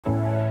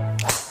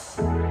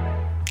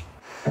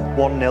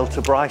1-0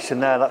 to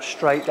Bryson there, that's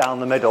straight down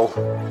the middle.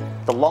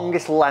 The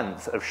longest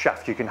length of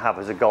shaft you can have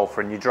as a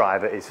golfer in your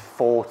driver is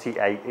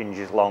 48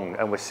 inches long,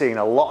 and we're seeing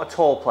a lot of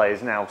tall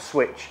players now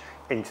switch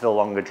into the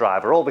longer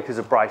driver, all because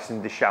of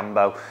Bryson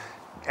DeChambeau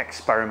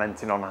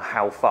experimenting on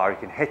how far he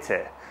can hit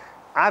it.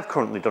 I've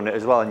currently done it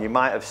as well, and you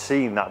might have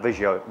seen that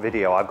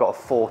video. I've got a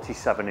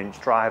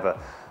 47-inch driver,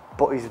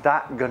 but is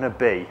that gonna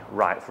be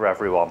right for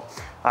everyone?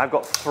 I've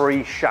got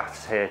 3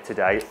 shafts here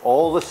today,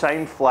 all the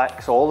same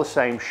flex, all the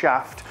same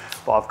shaft,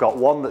 but I've got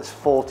one that's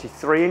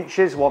 43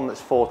 inches, one that's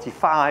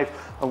 45,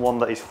 and one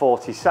that is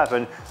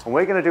 47. And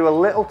we're gonna do a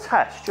little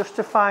test just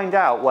to find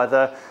out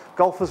whether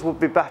golfers would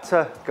be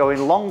better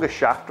going longer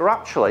shaft, or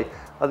actually,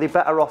 are they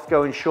better off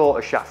going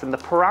shorter shaft? And the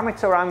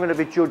parameter I'm gonna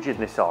be judging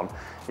this on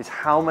is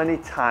how many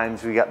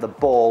times we get the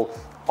ball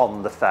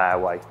on the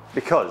fairway.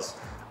 Because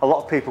a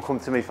lot of people come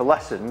to me for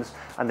lessons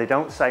and they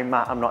don't say,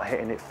 Matt, I'm not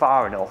hitting it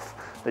far enough.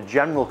 The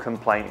general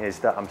complaint is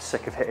that I'm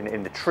sick of hitting it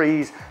in the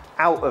trees,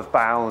 out of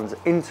bounds,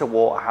 into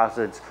water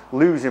hazards,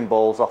 losing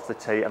balls off the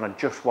tee, and I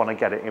just want to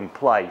get it in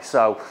play.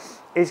 So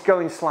is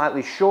going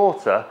slightly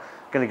shorter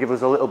going to give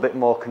us a little bit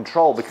more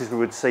control, because we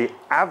would see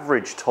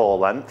average toe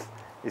length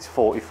is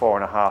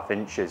 44.5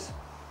 inches.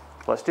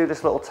 Let's do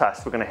this little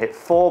test. We're going to hit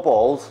 4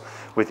 balls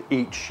with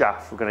each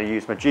shaft. We're going to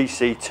use my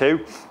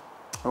GC2.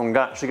 I'm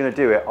actually going to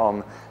do it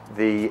on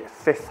the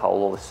 5th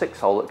hole, or the 6th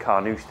hole at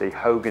Carnoustie,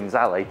 Hogan's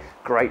Alley,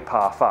 great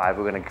par 5.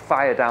 We're going to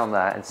fire down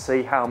there and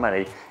see how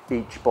many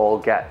each ball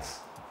gets,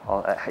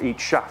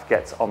 each shaft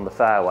gets on the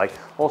fairway.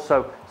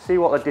 Also, see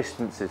what the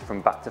distance is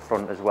from back to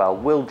front as well.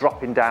 Will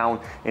dropping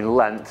down in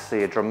length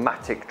see a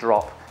dramatic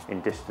drop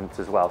in distance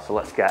as well. So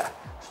let's get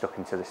stuck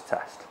into this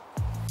test.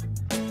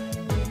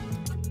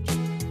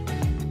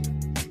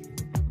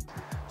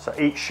 So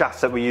each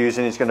shaft that we're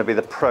using is going to be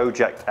the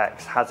Project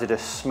X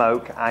Hazardous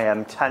Smoke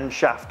IM10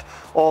 shaft,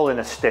 all in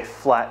a stiff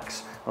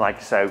flex. And like I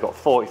say, we've got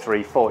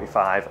 43,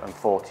 45 and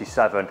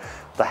 47.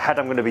 The head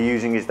I'm going to be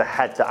using is the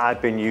head that I've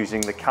been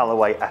using, the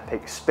Callaway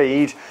Epic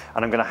Speed,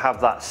 and I'm going to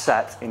have that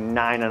set in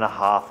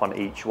 9.5 on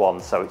each one.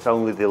 So it's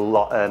only the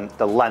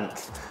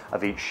length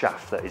of each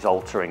shaft that is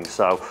altering.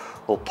 So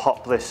we'll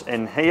pop this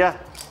in here.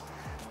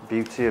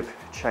 Beauty of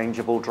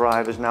changeable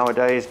drivers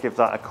nowadays. Give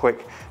that a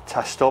quick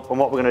test up, and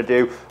what we're going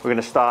to do, we're going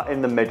to start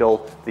in the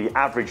middle, the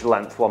average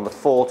length one, the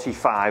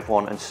 45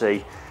 one, and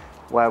see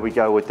where we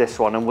go with this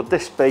one. And would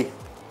this be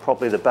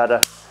probably the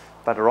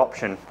better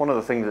option? One of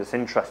the things that's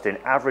interesting,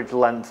 average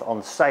length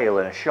on sale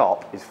in a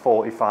shop is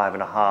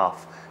 45.5.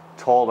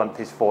 Tall length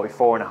is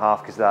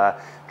 44.5, because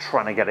they're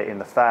trying to get it in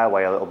the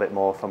fairway a little bit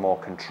more for more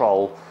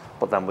control,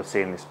 but then we're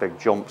seeing this big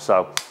jump.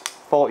 So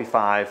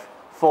 45,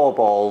 4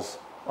 balls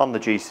on the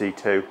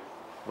GC2.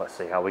 Let's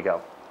see how we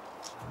go.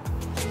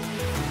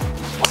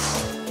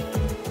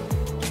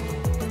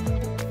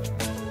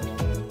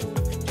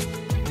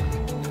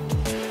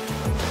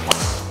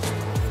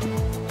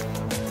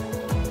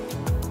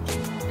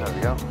 There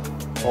we go.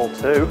 All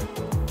 2. To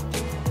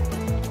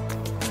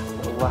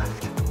the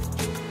left.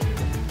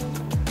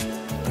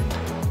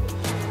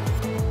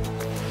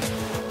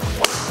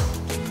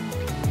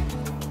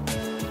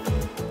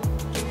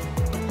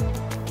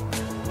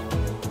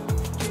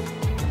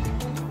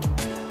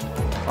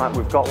 Right,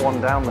 we've got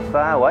one down the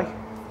fairway.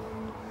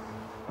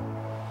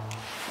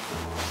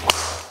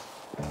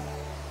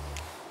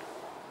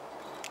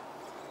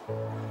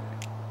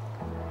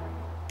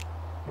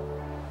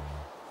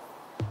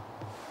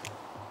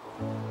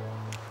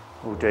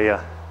 Oh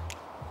dear.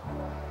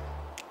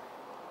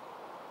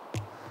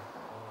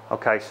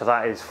 Okay, so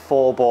that is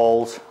 4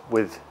 balls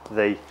with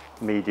the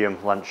medium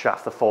length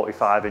shaft, the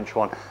 45-inch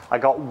one. I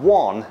got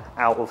 1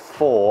 out of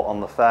 4 on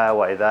the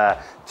fairway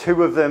there.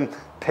 2 of them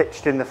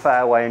pitched in the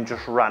fairway and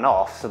just ran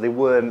off, so they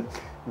weren't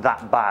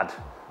that bad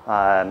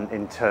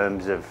in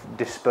terms of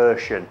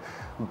dispersion.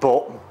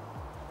 But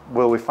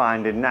will we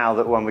find in now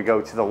that when we go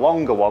to the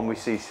longer one we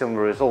see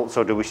similar results,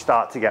 or do we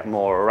start to get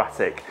more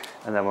erratic,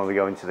 and then when we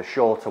go into the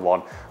shorter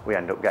one we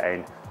end up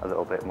getting a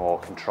little bit more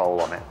control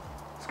on it?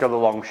 Let's go the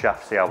long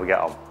shaft, see how we get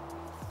on.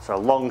 So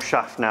long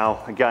shaft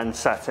now, again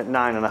set at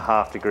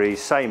 9.5 degrees,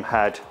 same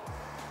head,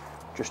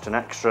 just an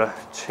extra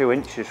 2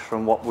 inches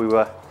from what we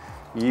were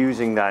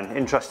using then.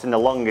 Interesting, the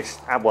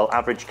longest, well,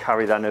 average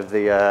carry then of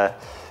the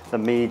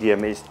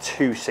medium is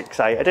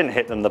 268. I didn't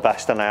hit them the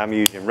best, and I am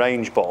using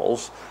range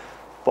balls,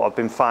 but I've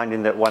been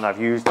finding that when I've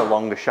used a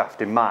longer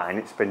shaft in mine,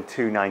 it's been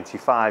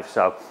 295,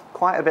 so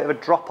quite a bit of a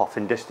drop off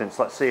in distance.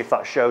 Let's see if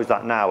that shows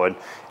that now, and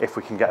if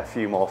we can get a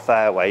few more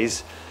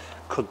fairways.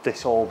 Could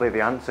this all be the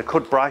answer?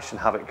 Could Bryson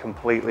have it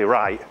completely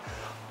right,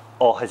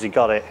 or has he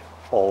got it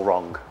all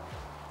wrong?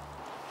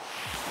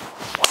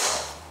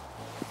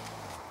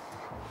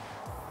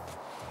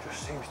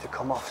 Just seems to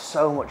come off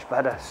so much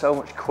better, so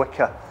much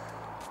quicker.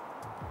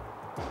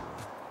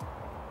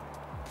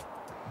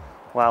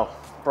 Well,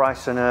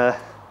 Bryson,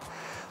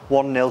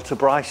 1-0 to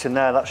Bryson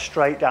there, that's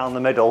straight down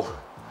the middle.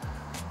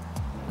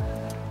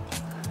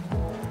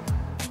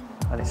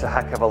 And it's a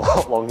heck of a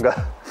lot longer.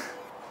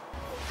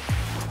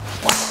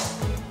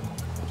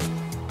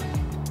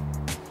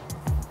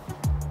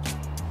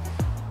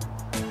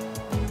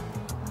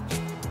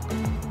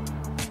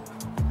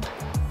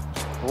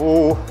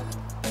 Ooh.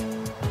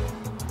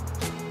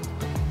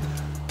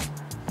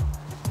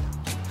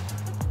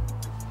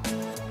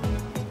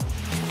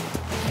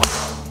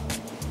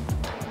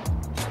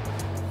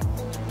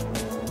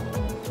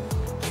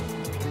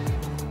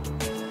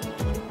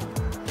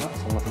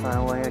 That's on the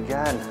fairway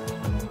again.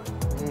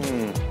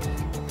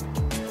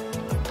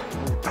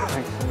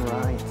 Nice and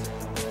right.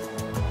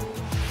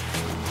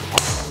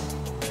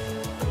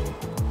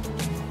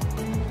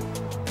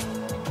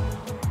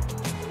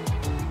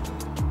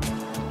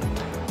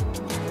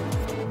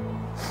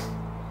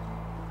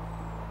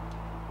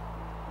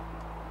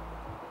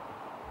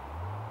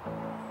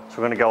 So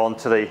we're going to go on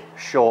to the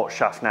short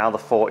shaft now, the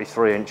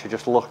 43 inch.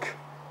 Just look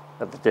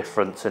at the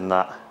difference in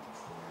that.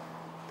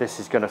 This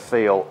is going to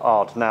feel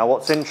odd. Now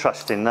what's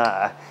interesting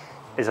there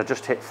is I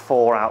just hit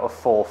 4 out of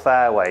 4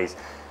 fairways,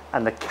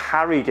 and the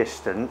carry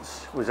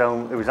distance was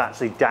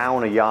actually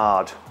down a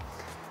yard,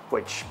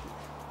 which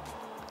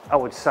I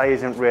would say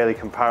isn't really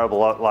comparable.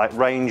 Like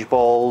range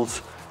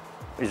balls,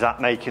 is that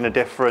making a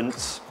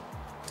difference?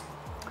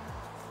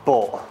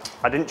 But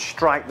I didn't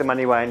strike them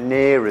anywhere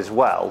near as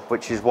well,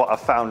 which is what I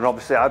found. And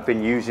obviously I've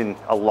been using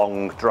a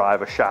long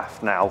driver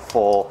shaft now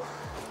for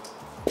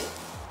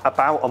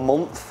about a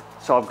month,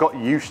 so I've got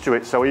used to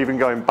it. So even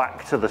going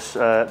back to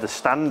the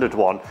standard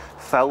one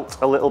felt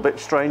a little bit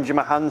strange in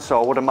my hand, so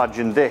I would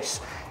imagine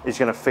this is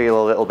going to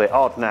feel a little bit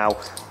odd. Now,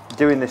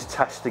 doing this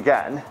test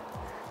again,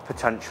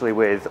 potentially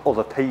with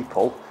other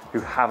people who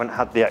haven't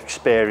had the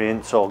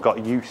experience or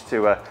got used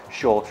to a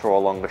shorter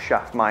or longer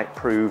shaft, might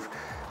prove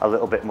a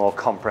little bit more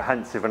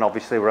comprehensive. And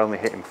obviously we're only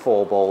hitting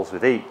 4 balls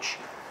with each,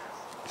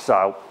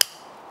 so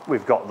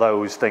we've got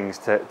those things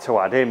to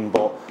add in.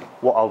 But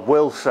what I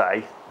will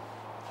say,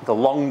 the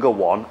longer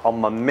one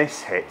on my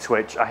miss hits,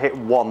 which I hit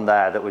one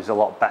there that was a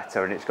lot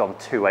better and it's gone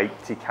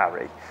 280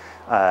 carry,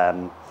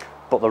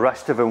 but the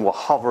rest of them were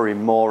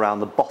hovering more around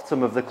the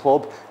bottom of the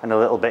club and a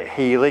little bit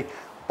heely,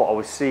 but I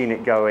was seeing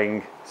it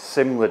going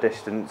similar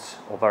distance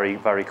or very,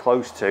 very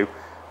close to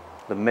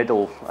the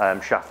middle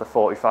shaft, the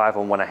 45,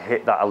 and when I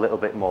hit that a little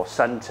bit more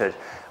centered.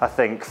 I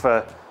think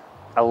for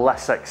a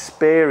less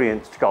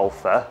experienced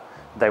golfer,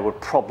 they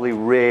would probably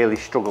really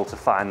struggle to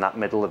find that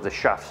middle of the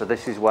shaft. So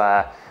this is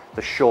where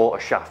the shorter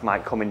shaft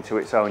might come into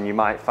its own. You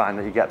might find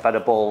that you get better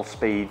ball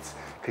speeds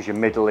because you're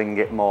middling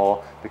it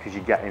more, because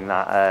you're getting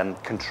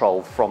that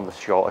control from the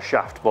shorter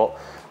shaft. But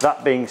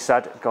that being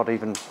said, God,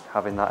 even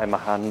having that in my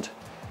hand,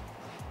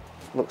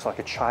 looks like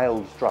a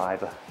child's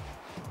driver.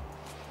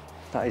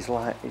 That is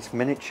like, it's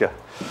miniature.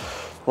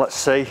 Let's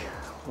see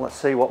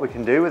what we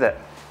can do with it.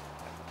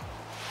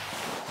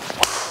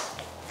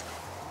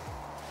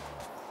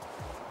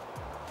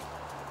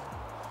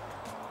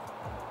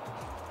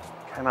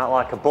 Came out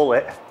like a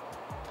bullet.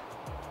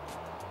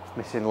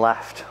 Missing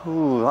left.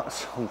 Ooh,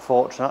 that's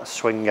unfortunate. That's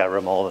swing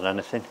error more than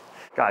anything.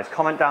 Guys,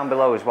 comment down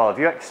below as well. Have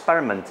you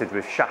experimented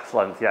with shaft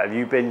length yet? Have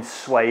you been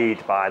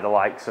swayed by the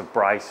likes of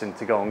Bryson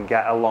to go and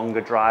get a longer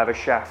driver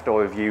shaft,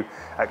 or have you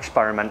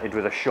experimented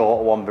with a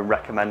shorter one, been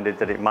recommended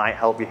that it might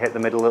help you hit the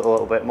middle a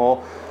little bit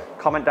more?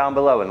 Comment down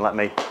below and let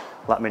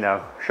me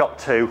know. Shot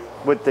 2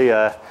 with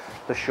the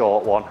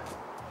short one.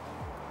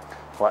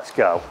 Let's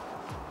go.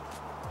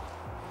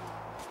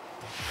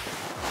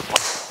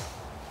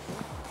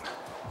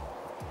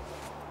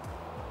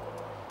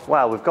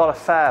 Well, we've got a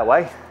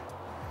fairway.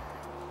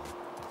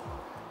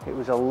 It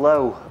was a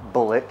low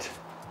bullet.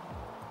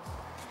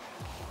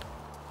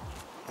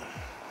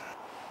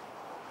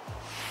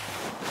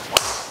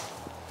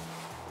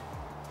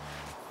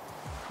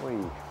 Whee.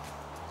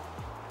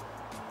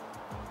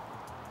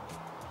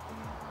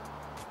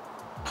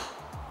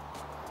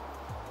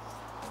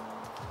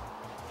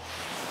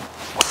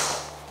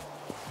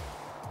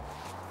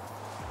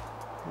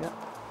 Yep.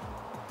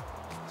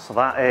 So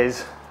that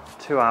is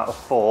 2 out of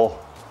 4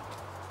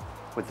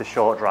 with the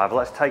short driver.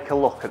 Let's take a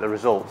look at the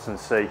results and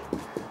see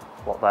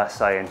what they're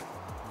saying.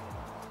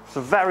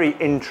 So very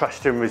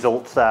interesting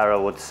results there, I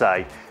would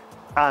say.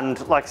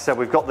 And like I said,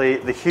 we've got the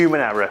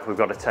human error we've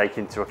got to take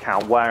into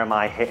account. Where am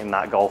I hitting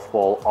that golf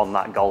ball on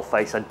that golf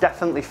face? I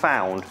definitely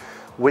found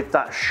with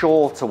that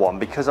shorter one,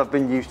 because I've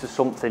been used to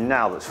something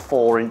now that's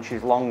 4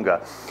 inches longer,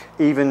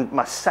 even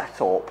my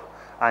setup,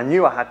 I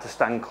knew I had to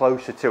stand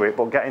closer to it,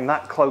 but getting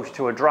that close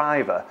to a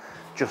driver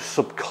just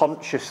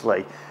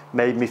subconsciously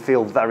made me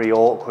feel very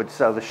awkward.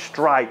 So the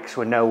strikes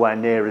were nowhere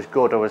near as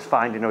good. I was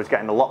finding I was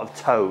getting a lot of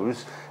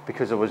toes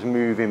because I was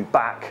moving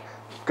back,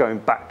 going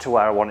back to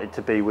where I wanted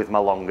to be with my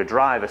longer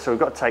driver. So we've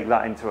got to take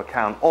that into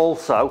account.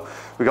 Also,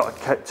 we've got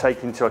to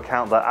take into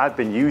account that I've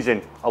been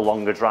using a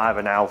longer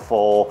driver now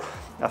for,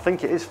 I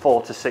think it is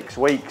 4 to 6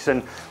 weeks.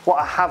 And what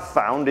I have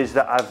found is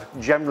that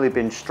I've generally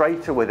been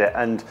straighter with it.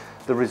 And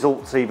the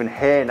results even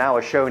here now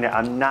are showing it.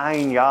 I'm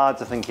 9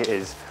 yards, I think it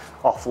is,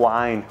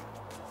 offline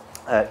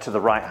to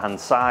the right hand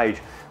side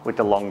with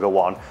the longer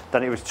one.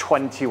 Then it was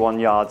 21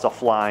 yards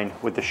offline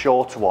with the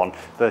shorter one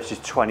versus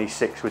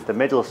 26 with the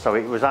middle. So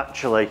it was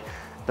actually,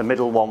 the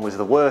middle one was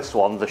the worst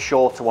one. The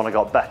shorter one I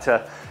got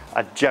better.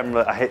 I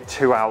hit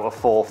 2 out of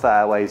 4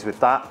 fairways with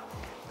that.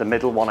 the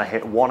middle one I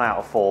hit 1 out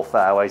of 4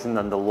 fairways, and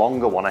then the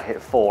longer one I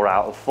hit 4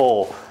 out of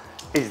 4.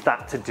 Is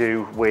that to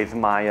do with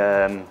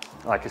my,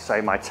 like I say,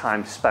 my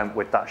time spent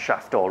with that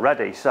shaft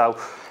already? So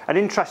an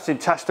interesting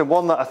test, and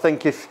one that I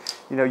think if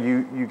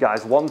you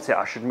guys want it,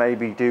 I should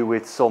maybe do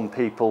with some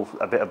people,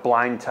 a bit of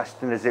blind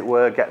testing as it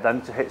were, get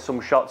them to hit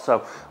some shots. So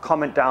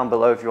comment down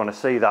below if you want to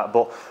see that.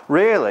 But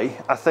really,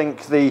 I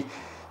think the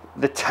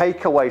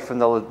takeaway from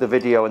the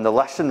video and the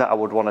lesson that I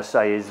would want to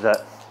say is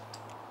that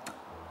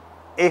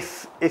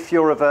if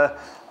you're of a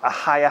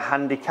higher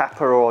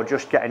handicapper or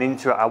just getting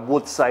into it, I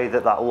would say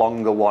that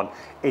longer one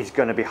is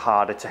going to be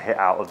harder to hit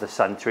out of the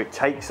centre. It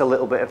takes a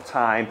little bit of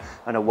time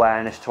and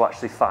awareness to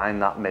actually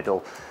find that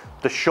middle.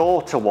 The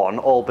shorter one,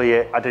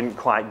 albeit I didn't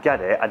quite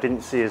get it, I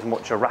didn't see as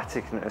much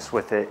erraticness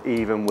with it,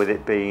 even with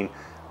it being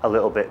a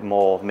little bit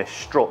more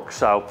misstruck.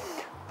 So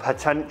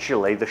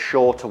potentially the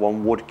shorter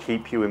one would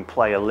keep you in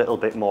play a little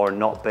bit more and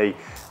not be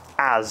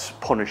as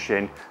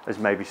punishing as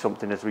maybe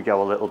something as we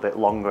go a little bit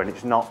longer. And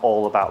it's not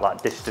all about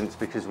that distance,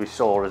 because we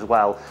saw as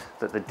well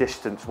that the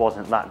distance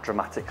wasn't that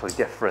dramatically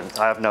different.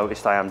 I have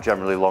noticed I am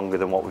generally longer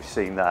than what we've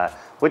seen there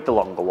with the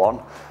longer one,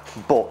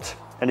 but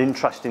an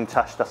interesting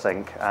test I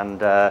think,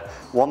 and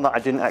one that I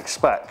didn't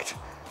expect.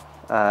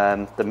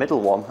 The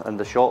middle one and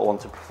the short one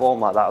to perform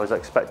like that. I was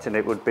expecting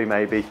it would be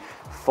maybe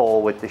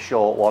 4 with the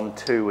short one,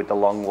 2 with the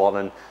long one,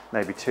 and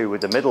maybe 2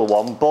 with the middle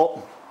one, but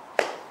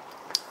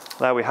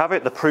there we have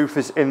it. The proof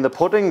is in the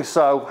pudding.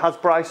 So has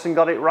Bryson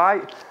got it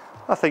right?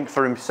 I think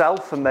for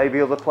himself and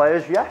maybe other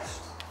players, yes.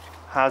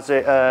 Has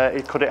it,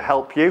 could it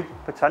help you?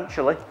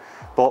 Potentially.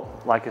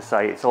 But like I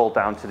say, it's all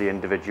down to the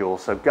individual.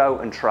 So go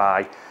and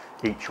try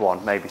each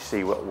one, maybe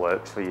see what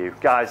works for you.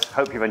 Guys,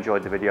 hope you've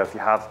enjoyed the video. If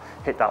you have,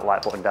 hit that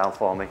like button down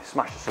for me,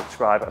 smash the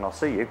subscribe, and I'll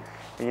see you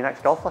in your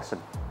next golf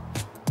lesson.